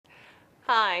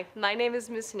Hi, my name is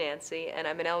Miss Nancy, and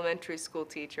I'm an elementary school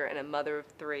teacher and a mother of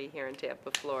 3 here in Tampa,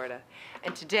 Florida.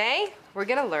 And today, we're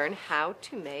gonna learn how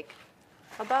to make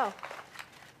a bow.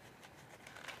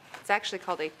 It's actually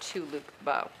called a 2-loop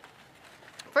bow.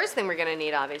 First thing we're gonna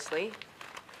need, obviously,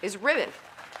 is ribbon.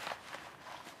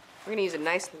 We're gonna use a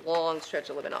nice long stretch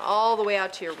of ribbon all the way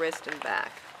out to your wrist and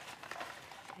back.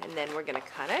 And then we're gonna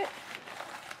cut it.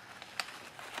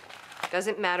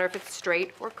 Doesn't matter if it's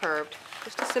straight or curved,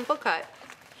 just a simple cut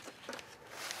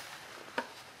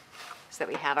so that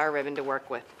we have our ribbon to work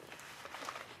with.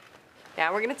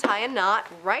 Now we're gonna tie a knot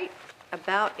right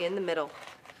about in the middle.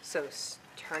 So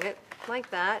turn it like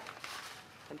that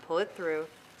and pull it through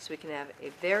so we can have a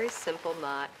very simple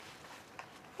knot,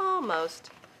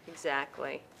 almost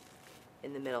exactly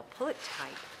in the middle. Pull it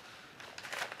tight.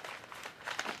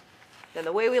 Now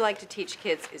the way we like to teach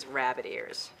kids is rabbit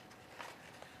ears.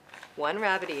 1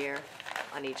 rabbit ear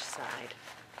on each side.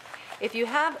 If you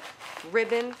have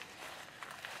ribbon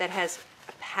that has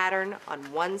a pattern on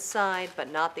one side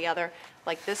but not the other,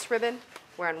 like this ribbon,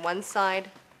 where on one side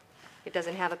it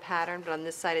doesn't have a pattern, but on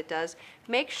this side it does,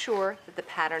 make sure that the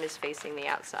pattern is facing the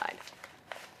outside.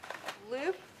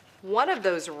 Loop one of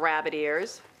those rabbit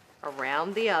ears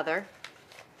around the other.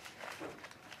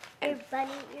 And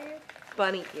bunny ears?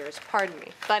 Bunny ears, pardon me,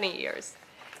 bunny ears.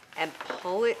 And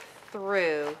pull it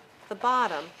through the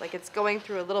bottom, like it's going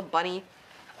through a little bunny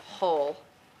hole.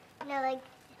 No,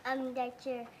 that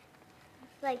your,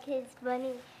 like his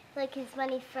bunny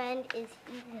friend is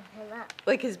eating him up.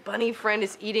 Like his bunny friend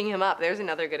is eating him up. There's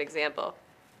another good example.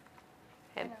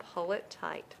 And pull it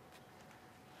tight.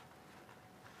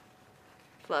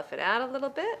 Fluff it out a little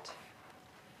bit.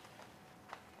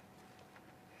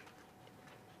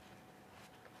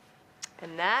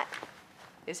 And that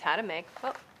is how to make,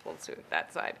 oh, we'll do it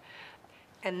that side.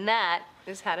 And that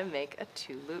is how to make a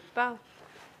 2-loop bow.